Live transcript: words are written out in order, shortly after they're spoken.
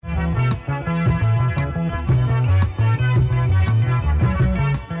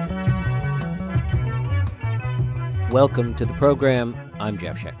Welcome to the program. I'm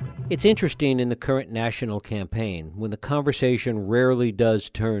Jeff Schechtman. It's interesting in the current national campaign when the conversation rarely does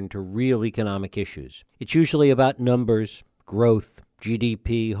turn to real economic issues. It's usually about numbers, growth,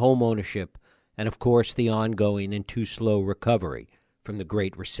 GDP, home ownership, and of course the ongoing and too slow recovery from the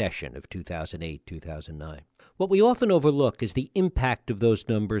Great Recession of 2008-2009. What we often overlook is the impact of those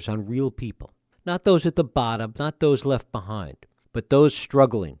numbers on real people, not those at the bottom, not those left behind, but those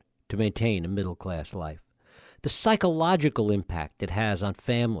struggling to maintain a middle-class life. The psychological impact it has on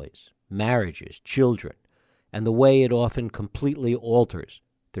families, marriages, children, and the way it often completely alters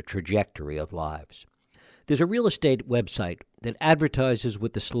the trajectory of lives. There's a real estate website that advertises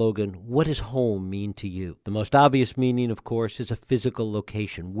with the slogan, "What does home mean to you?" The most obvious meaning, of course, is a physical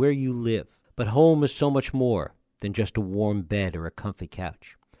location, where you live. But home is so much more than just a warm bed or a comfy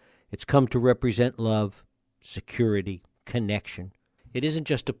couch. It's come to represent love, security, connection. It isn't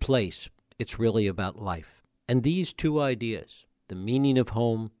just a place, it's really about life. And these two ideas, the meaning of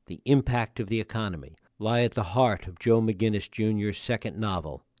home, the impact of the economy, lie at the heart of Joe McGinniss Jr.'s second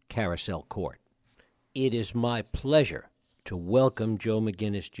novel, Carousel Court. It is my pleasure to welcome Joe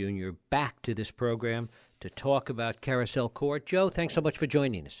McGinniss Jr. back to this program to talk about Carousel Court. Joe, thanks so much for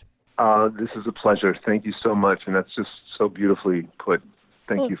joining us. This is a pleasure. Thank you so much, and that's just so beautifully put.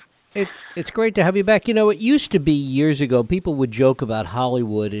 Thank you. It's great to have you back. You know, it used to be years ago, people would joke about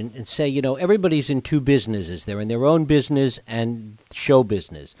Hollywood and say, you know, everybody's in two businesses. They're in their own business and show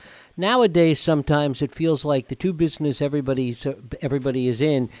business. Nowadays, sometimes it feels like the two business everybody is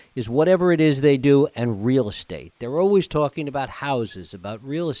in is whatever it is they do and real estate. They're always talking about houses, about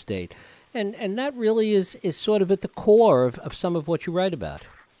real estate. And that really is sort of at the core of some of what you write about.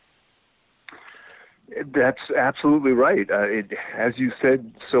 That's absolutely right. As you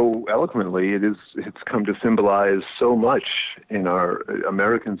said so eloquently, it's come to symbolize so much in our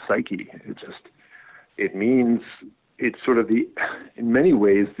American psyche. It means it's sort of in many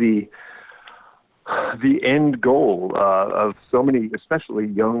ways the end goal of so many, especially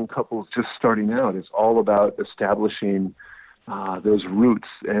young couples just starting out. Is all about establishing those roots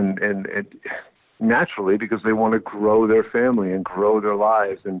and naturally, because they want to grow their family and grow their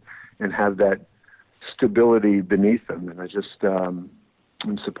lives and have that stability beneath them, and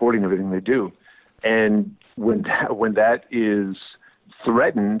I'm supporting everything they do. And when that is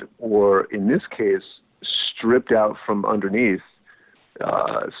threatened, or in this case, stripped out from underneath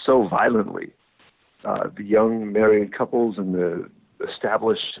so violently, the young married couples and the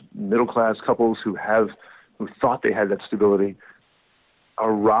established middle-class couples who thought they had that stability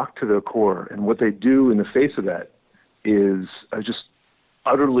are rocked to their core. And what they do in the face of that is just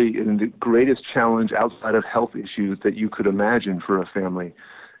utterly in the greatest challenge outside of health issues that you could imagine for a family.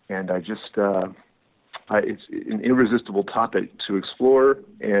 And it's an irresistible topic to explore,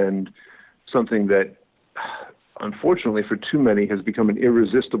 and something that, unfortunately for too many, has become an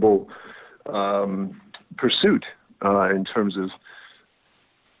irresistible pursuit in terms of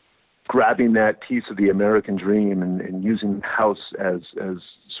grabbing that piece of the American dream and using the house as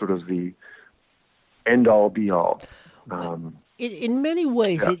sort of the end-all, be-all. In many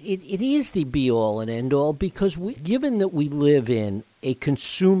ways, yeah. It is the be-all and end-all, because given that we live in a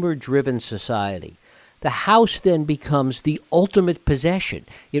consumer-driven society, the house then becomes the ultimate possession.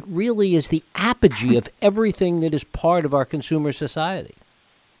 It really is the apogee of everything that is part of our consumer society.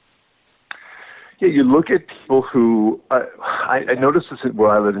 Yeah, you look at people who, I noticed this where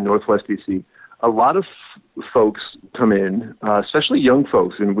I live in Northwest D.C., a lot of folks come in, especially young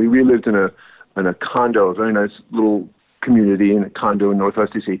folks, and we lived in a condo, a very nice little community in a condo in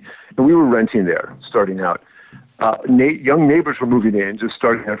Northwest D.C., and we were renting there, starting out. Young neighbors were moving in, just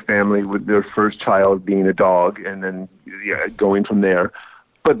starting their family with their first child being a dog, and then going from there.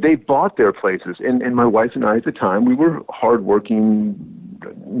 But they bought their places, and my wife and I at the time, we were hardworking,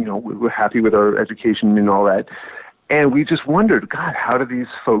 we were happy with our education and all that, and we just wondered, God, how do these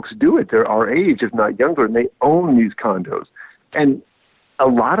folks do it? They're our age, if not younger, and they own these condos. And a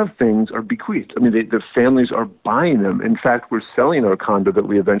lot of things are bequeathed. I mean, the families are buying them. In fact, we're selling our condo that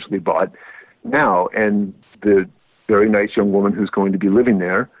we eventually bought now, and the very nice young woman who's going to be living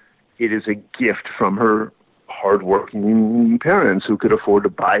there, it is a gift from her hardworking parents who could afford to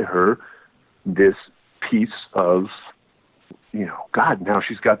buy her this piece of, God, now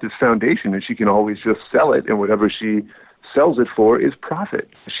she's got this foundation and she can always just sell it, and whatever she sells it for is profit.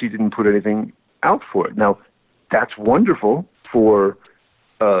 She didn't put anything out for it. Now, that's wonderful for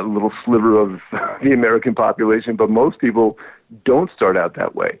a little sliver of the American population, but most people don't start out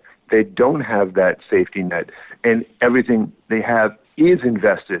that way. They don't have that safety net, and everything they have is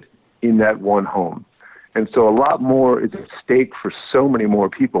invested in that one home. And so a lot more is at stake for so many more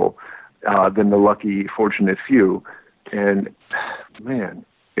people than the lucky, fortunate few. And man,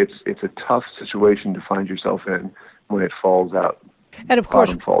 it's a tough situation to find yourself in when it falls out. And of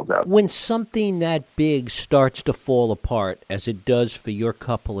course, falls out. When something that big starts to fall apart, as it does for your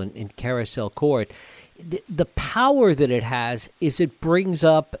couple in Carousel Court, the power that it has is it brings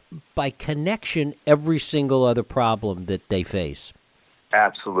up, by connection, every single other problem that they face.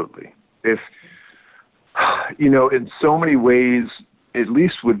 Absolutely. If, in so many ways, at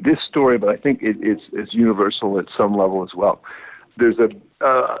least with this story, but I think it's universal at some level as well. There's a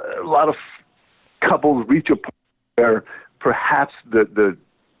lot of couples reach a point where perhaps the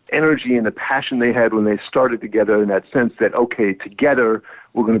energy and the passion they had when they started together, in that sense that, okay, together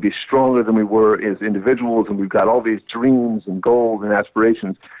we're going to be stronger than we were as individuals, and we've got all these dreams and goals and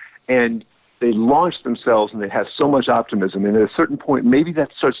aspirations, and they launch themselves and they have so much optimism, and at a certain point maybe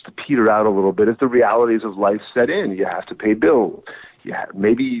that starts to peter out a little bit as the realities of life set in. You have to pay bills. You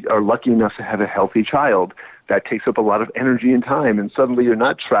maybe are lucky enough to have a healthy child. That takes up a lot of energy and time, and suddenly you're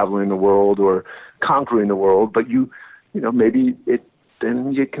not traveling the world or conquering the world, but maybe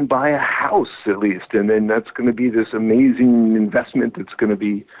then you can buy a house at least, and then that's going to be this amazing investment that's going to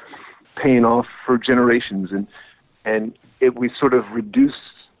be paying off for generations. And we sort of reduce,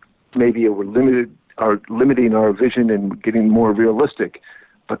 maybe we're limiting our vision and getting more realistic.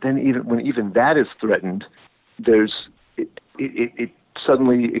 But then even that is threatened, it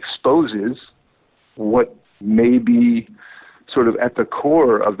suddenly exposes what may be sort of at the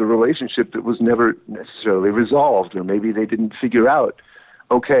core of the relationship that was never necessarily resolved, or maybe they didn't figure out,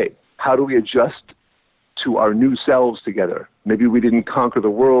 okay, how do we adjust to our new selves together? Maybe we didn't conquer the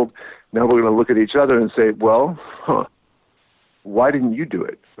world. Now we're going to look at each other and say, well, why didn't you do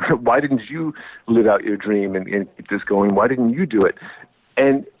it? Why didn't you live out your dream and keep this going? Why didn't you do it?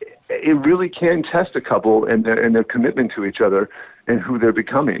 And it really can test a couple and their commitment to each other and who they're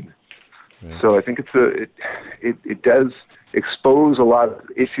becoming. Right. So I think it does expose a lot of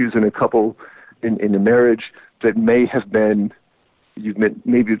issues in a couple in a marriage that may have been you've been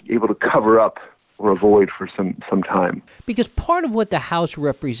maybe able to cover up or avoid for some time. Because part of what the house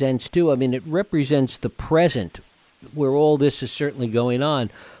represents too, it represents the present where all this is certainly going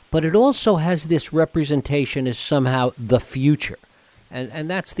on, but it also has this representation as somehow the future. And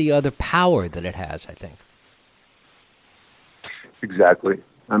that's the other power that it has, I think. Exactly.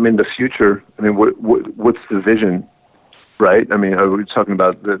 The future, what's the vision, right? Are we talking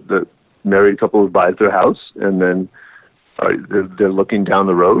about the married couple who buys their house and then they're looking down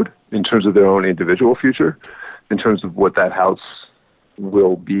the road in terms of their own individual future, in terms of what that house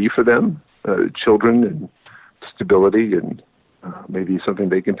will be for them, children and stability and maybe something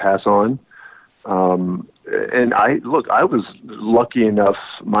they can pass on. And I was lucky enough.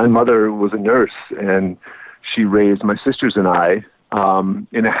 My mother was a nurse, and she raised my sisters and I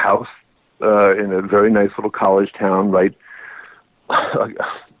in a house in a very nice little college town, right,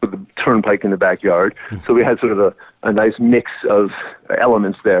 with the turnpike in the backyard. So we had sort of a nice mix of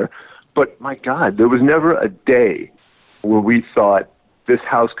elements there. But my God, there was never a day where we thought this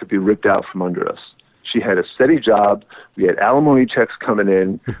house could be ripped out from under us. She had a steady job. We had alimony checks coming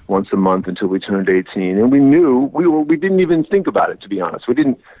in once a month until we turned 18. And we knew, we didn't even think about it, to be honest. We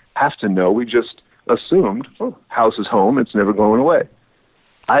didn't have to know. We just assumed, house is home. It's never going away.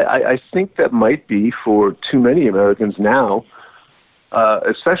 I think that might be, for too many Americans now,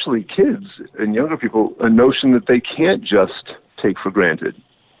 especially kids and younger people, a notion that they can't just take for granted.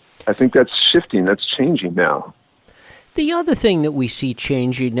 I think that's shifting. That's changing now. The other thing that we see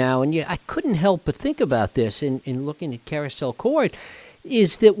changing now, and I couldn't help but think about this in looking at Carousel Court,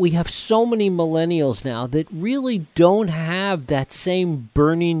 is that we have so many millennials now that really don't have that same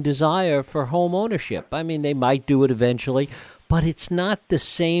burning desire for home ownership. They might do it eventually, but it's not the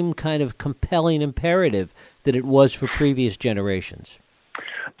same kind of compelling imperative that it was for previous generations.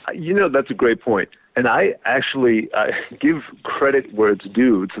 That's a great point. And I actually give credit where it's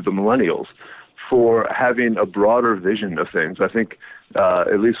due to the millennials for having a broader vision of things. I think,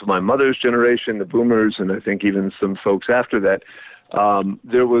 at least with my mother's generation, the boomers, and I think even some folks after that,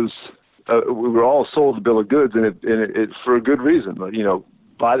 there was, we were all sold a bill of goods, and it for a good reason.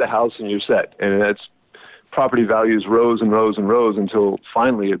 Buy the house and you're set. And that's property values rose and rose and rose until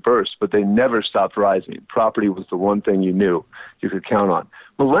finally it burst, but they never stopped rising. Property was the one thing you knew you could count on.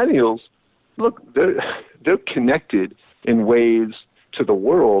 Millennials, look, they're connected in ways to the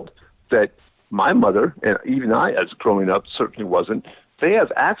world that my mother, and even I as growing up, certainly wasn't. They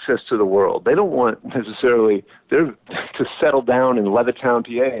have access to the world. They don't want necessarily to settle down in Levittown,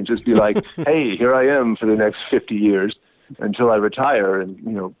 PA, and just be like, hey, here I am for the next 50 years until I retire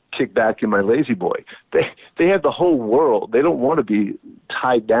and, kick back in my lazy boy. They have the whole world. They don't want to be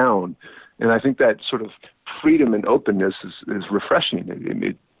tied down. And I think that sort of freedom and openness is refreshing.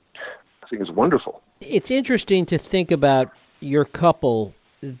 I think it's wonderful. It's interesting to think about your couple,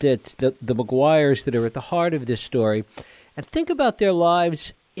 that the McGuires that are at the heart of this story, and think about their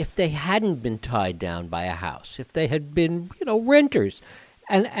lives if they hadn't been tied down by a house, if they had been, renters,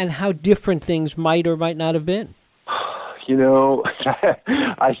 and how different things might or might not have been.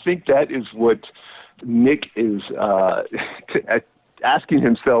 I think that is what Nick is asking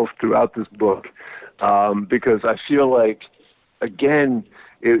himself throughout this book, because I feel like, again,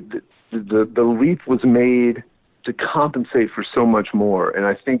 the leap was made to compensate for so much more, and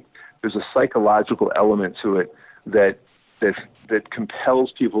I think there's a psychological element to it that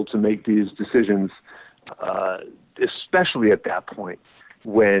compels people to make these decisions, especially at that point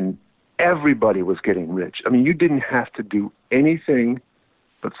when everybody was getting rich. I mean, you didn't have to do anything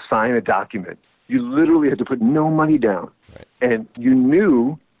but sign a document. You literally had to put no money down, right. And you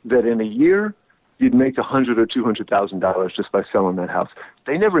knew that in a year you'd make $100,000 or $200,000 just by selling that house.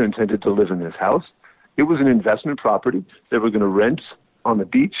 They never intended to live in this house. It was an investment property. They were going to rent on the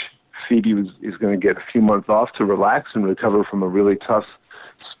beach. Phoebe is going to get a few months off to relax and recover from a really tough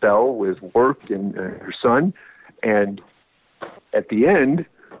spell with work and her son. And at the end,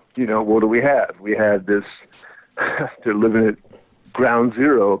 what do we have? We had this, they're living at ground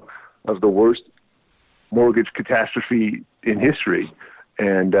zero of the worst mortgage catastrophe in history.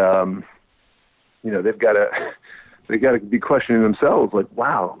 And, they've got to be questioning themselves, like,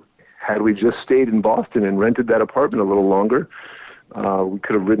 wow, had we just stayed in Boston and rented that apartment a little longer, we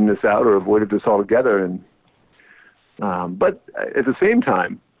could have ridden this out or avoided this altogether. And but at the same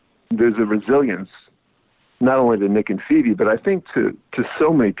time, there's a resilience, not only to Nick and Phoebe, but I think to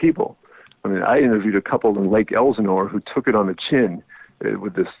so many people. I mean, I interviewed a couple in Lake Elsinore who took it on the chin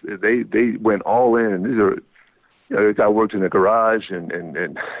with this. They went all in. These are, a guy worked in a garage,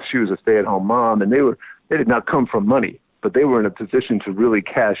 and she was a stay-at-home mom, and they did not come from money, but they were in a position to really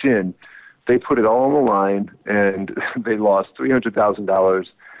cash in. They put it all on the line, and they lost $300,000,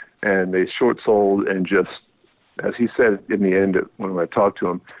 and they short sold, and just, as he said in the end, when I talked to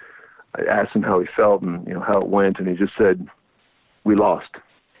him, I asked him how he felt and how it went, and he just said, "We lost."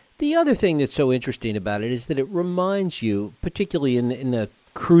 The other thing that's so interesting about it is that it reminds you, particularly in the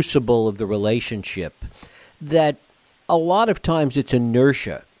crucible of the relationship, that a lot of times it's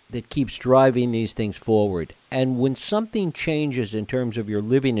inertia that keeps driving these things forward. And when something changes in terms of your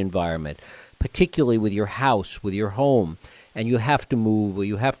living environment, particularly with your house, with your home, and you have to move or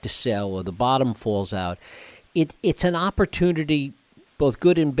you have to sell or the bottom falls out, it's an opportunity, both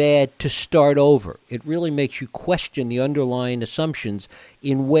good and bad, to start over. It really makes you question the underlying assumptions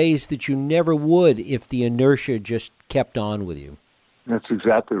in ways that you never would if the inertia just kept on with you. That's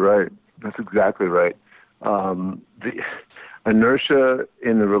exactly right. The inertia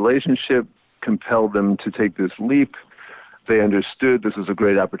in the relationship compelled them to take this leap. They understood this was a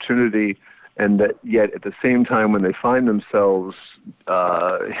great opportunity, and that yet at the same time, when they find themselves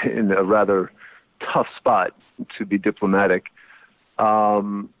in a rather tough spot, to be diplomatic,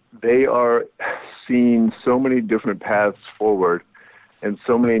 they are seeing so many different paths forward and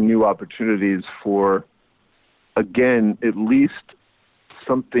so many new opportunities for, again, at least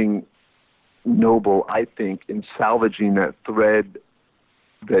something noble, I think, in salvaging that thread,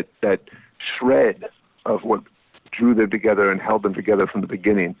 that shred of what drew them together and held them together from the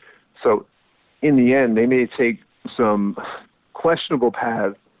beginning. So in the end, they may take some questionable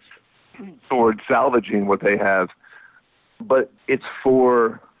paths toward salvaging what they have, but they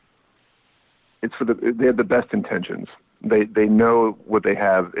have the best intentions. They know what they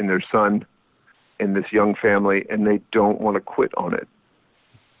have in their son, in this young family, and they don't want to quit on it.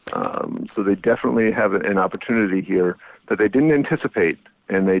 So they definitely have an opportunity here that they didn't anticipate,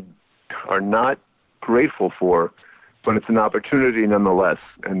 and they are not grateful for, but it's an opportunity nonetheless,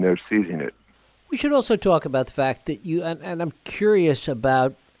 and they're seizing it. We should also talk about the fact that and I'm curious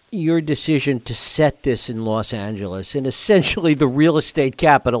about your decision to set this in Los Angeles, in essentially the real estate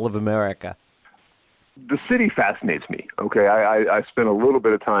capital of America. The city fascinates me. Okay, I spent a little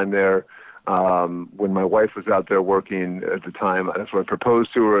bit of time there when my wife was out there working at the time. That's when I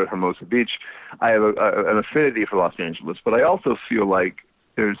proposed to her at Hermosa Beach. I have an affinity for Los Angeles, but I also feel like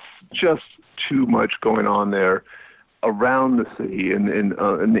there's just too much going on there around the city and in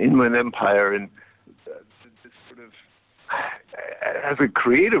the Inland Empire, and sort of, as a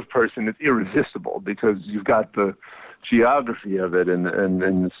creative person, it's irresistible because you've got the geography of it and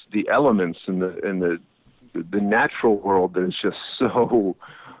the elements and the natural world that is just so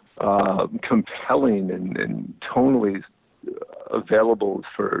compelling and tonally available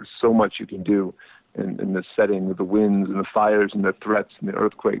for so much you can do in the setting with the winds and the fires and the threats and the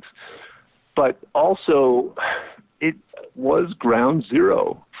earthquakes. but also it was ground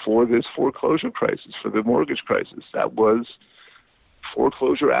zero for this foreclosure crisis, for the mortgage crisis. That was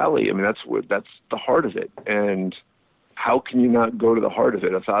foreclosure alley. I mean, that's the heart of it. And how can you not go to the heart of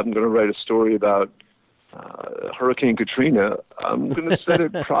it? If I'm going to write a story about Hurricane Katrina, I'm going to set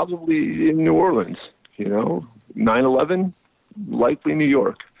it probably in New Orleans. 9/11, likely New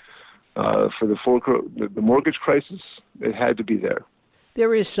York. For the mortgage crisis, it had to be there.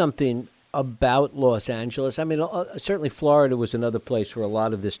 There is something about Los Angeles. I mean, certainly Florida was another place where a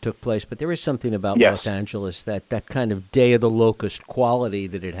lot of this took place, but there is something about Los Angeles, that kind of day of the locust quality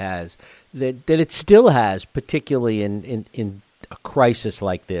that it has, that it still has, particularly in a crisis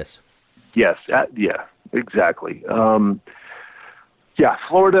like this. Yes, exactly.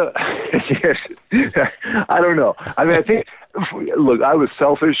 Florida, I don't know. I mean, I think, look, I was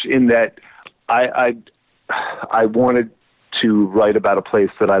selfish in that I wanted to write about a place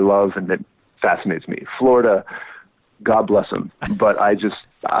that I love and that fascinates me. Florida, God bless them. But I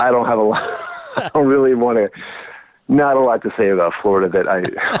don't have a lot, I don't really want to, not a lot to say about Florida, that I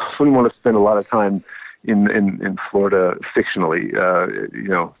wouldn't want to spend a lot of time in Florida fictionally,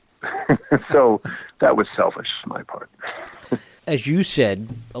 So that was selfish on my part. As you said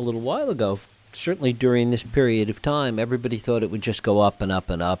a little while ago, certainly during this period of time, everybody thought it would just go up and up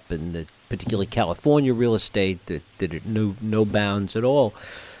and up, and that particularly California real estate, that it knew no bounds at all.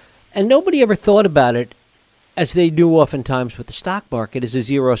 And nobody ever thought about it, as they do oftentimes with the stock market, as a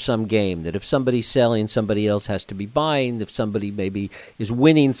zero-sum game, that if somebody's selling, somebody else has to be buying. If somebody maybe is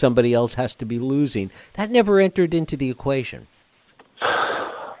winning, somebody else has to be losing. That never entered into the equation.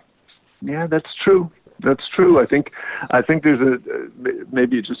 Yeah, that's true. That's true. I think there's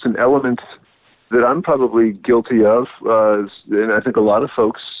maybe just an element that I'm probably guilty of, and I think a lot of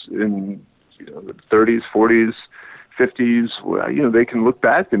folks in the 30s, 40s, 50s, they can look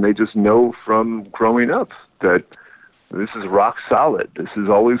back and they just know from growing up that this is rock solid. This is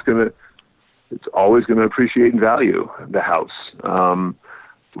it's always gonna appreciate in value, the house.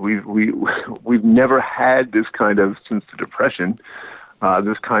 We've never had this kind of, since the Depression,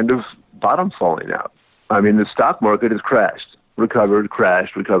 this kind of bottom falling out. I mean, the stock market has crashed, recovered.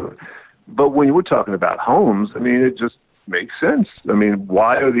 But when we're talking about homes, I mean, it just makes sense. I mean,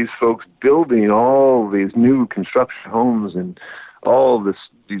 why are these folks building all these new construction homes and all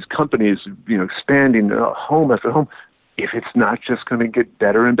these companies, expanding home after home, if it's not just going to get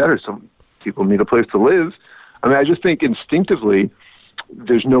better and better? Some people need a place to live. I mean, I just think instinctively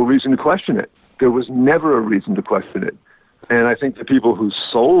there's no reason to question it. There was never a reason to question it. And I think the people who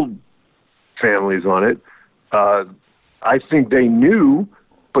sold families on it, I think they knew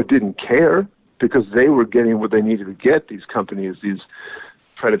but didn't care, because they were getting what they needed to get. These companies, these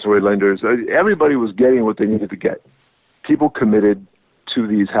predatory lenders, everybody was getting what they needed to get. People committed to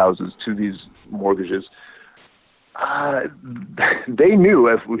these houses, to these mortgages. They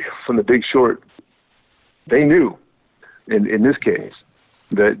knew, from The Big Short, they knew in this case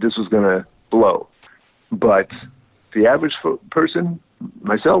that this was going to blow. But the average person,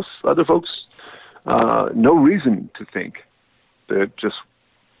 myself, other folks, no reason to think that it just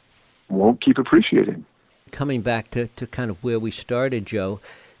won't keep appreciating. Coming back to kind of where we started, Joe,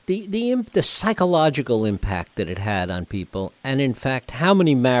 the psychological impact that it had on people, and in fact, how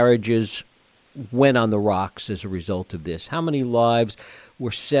many marriages went on the rocks as a result of this? How many lives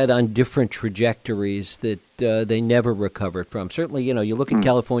were set on different trajectories that they never recovered from? Certainly, you look at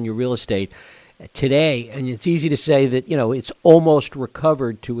California real estate today, and it's easy to say that, it's almost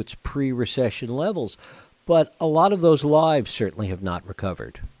recovered to its pre-recession levels, but a lot of those lives certainly have not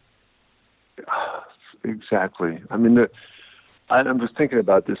recovered. Exactly. I mean, I'm just thinking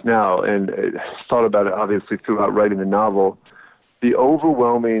about this now, and thought about it obviously throughout writing the novel. The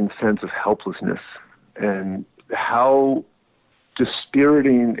overwhelming sense of helplessness and how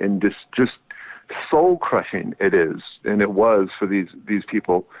dispiriting and just soul-crushing it is, and it was for these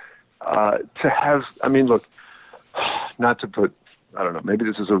people, to have. I mean, look, not to put, I don't know, maybe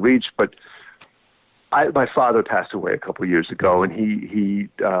this is a reach, but my father passed away a couple of years ago, and he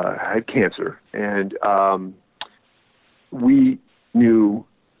had cancer, and we knew,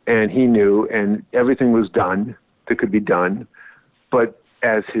 and he knew, and everything was done that could be done. But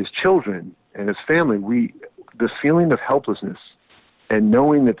as his children and his family, the feeling of helplessness and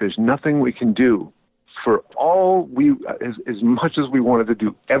knowing that there's nothing we can do for all as much as we wanted to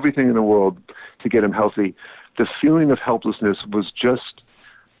do everything in the world to get him healthy, the feeling of helplessness was just,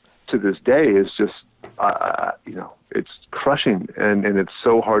 to this day, is just, it's crushing, and it's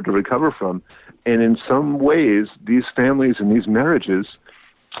so hard to recover from. And in some ways, these families and these marriages,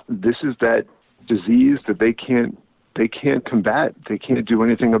 this is that disease that they can't combat, they can't do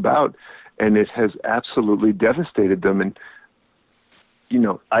anything about. and it has absolutely devastated them. And,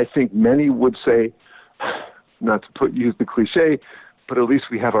 I think many would say, not to use the cliche, but at least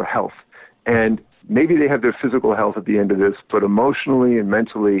we have our health. And maybe they have their physical health at the end of this, but emotionally and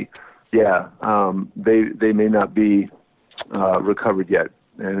mentally, they may not be recovered yet,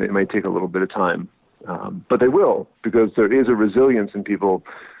 and it may take a little bit of time. But they will, because there is a resilience in people,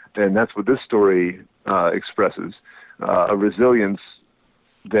 and that's what this story expresses, a resilience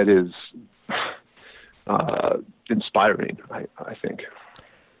that is inspiring, I think.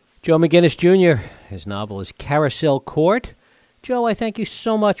 Joe McGinniss Jr., his novel is Carousel Court. Joe, I thank you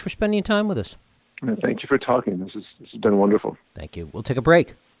so much for spending time with us. Thank you for talking. This has been wonderful. Thank you. We'll take a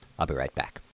break. I'll be right back.